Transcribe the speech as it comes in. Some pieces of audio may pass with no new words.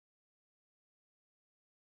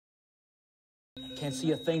can't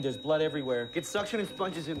see a thing. There's blood everywhere. Get suction and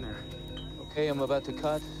sponges in there. Okay, I'm about to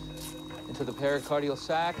cut into the pericardial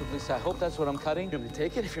sac. At least I hope that's what I'm cutting. You want me to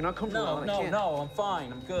take it? If you're not comfortable, I can't. No, I'm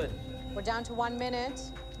fine. I'm good. We're down to 1 minute.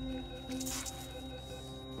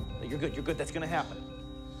 You're good. You're good. That's gonna happen.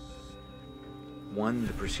 One,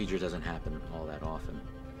 the procedure doesn't happen all that often.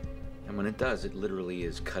 And when it does, it literally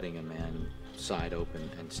is cutting a man side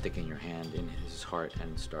open and sticking your hand in his heart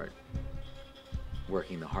and start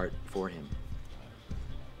working the heart for him.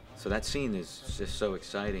 So that scene is just so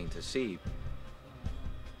exciting to see.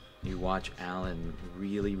 You watch Alan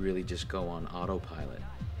really just go on autopilot.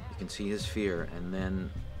 You can see his fear, and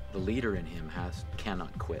then the leader in him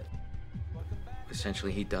cannot quit.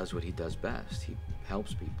 Essentially, he does what he does best. He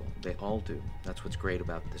helps people. They all do. That's what's great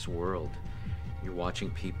about this world. You're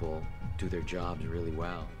watching people do their jobs really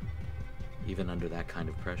well, even under that kind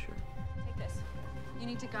of pressure. Take this. You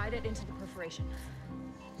need to guide it into the perforation.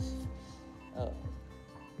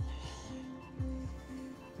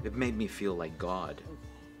 It made me feel like God.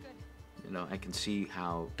 You know, I can see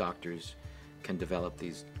how doctors can develop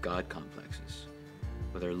these God complexes,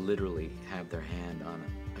 where they literally have their hand on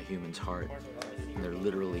a human's heart, and they're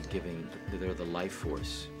literally they're the life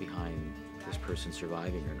force behind this person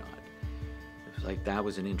surviving or not. It was like, that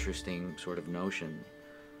was an interesting sort of notion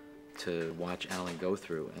to watch Alan go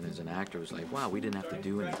through, and as an actor, it was like, wow, we didn't have to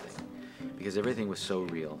do anything, because everything was so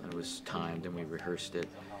real, and it was timed, and we rehearsed it.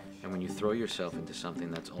 And when you throw yourself into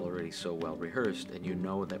something that's already so well rehearsed, and you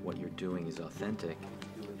know that what you're doing is authentic.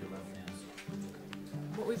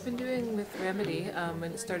 What we've been doing with Remedy, and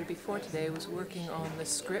it started before today, was working on the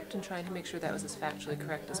script and trying to make sure that was as factually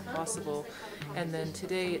correct as possible. And then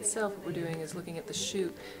today itself, what we're doing is looking at the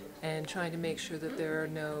shoot and trying to make sure that there are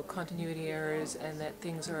no continuity errors and that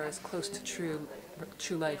things are as close to true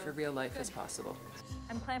life or real life as possible.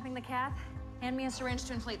 I'm clamping the cath. Hand me a syringe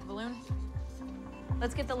to inflate the balloon.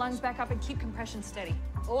 Let's get the lungs back up and keep compression steady.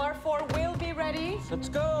 OR4 will be ready. Let's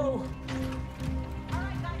go. All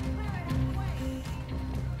right, guys, clear it. Out of the way.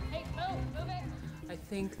 Hey, move it. I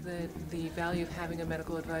think that the value of having a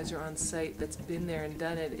medical advisor on site that's been there and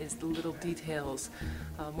done it is the little details,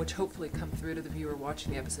 which hopefully come through to the viewer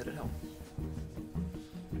watching the episode at home.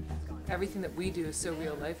 Everything that we do is so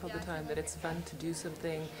real life all the time that it's fun to do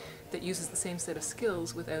something that uses the same set of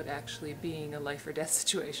skills without actually being a life or death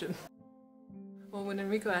situation. Well, when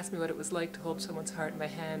Enrico asked me what it was like to hold someone's heart in my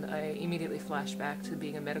hand, I immediately flashed back to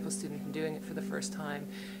being a medical student and doing it for the first time.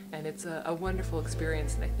 And it's a wonderful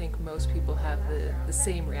experience, and I think most people have the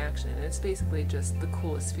same reaction, and it's basically just the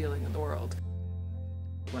coolest feeling in the world.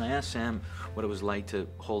 When I asked Sam what it was like to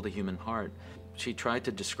hold a human heart, she tried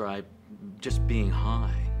to describe just being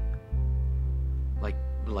high,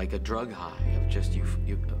 like a drug high of just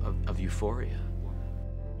of euphoria.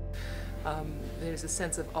 There's a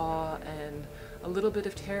sense of awe and a little bit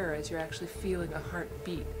of terror as you're actually feeling a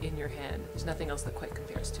heartbeat in your hand. There's nothing else that quite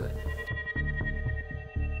compares to it.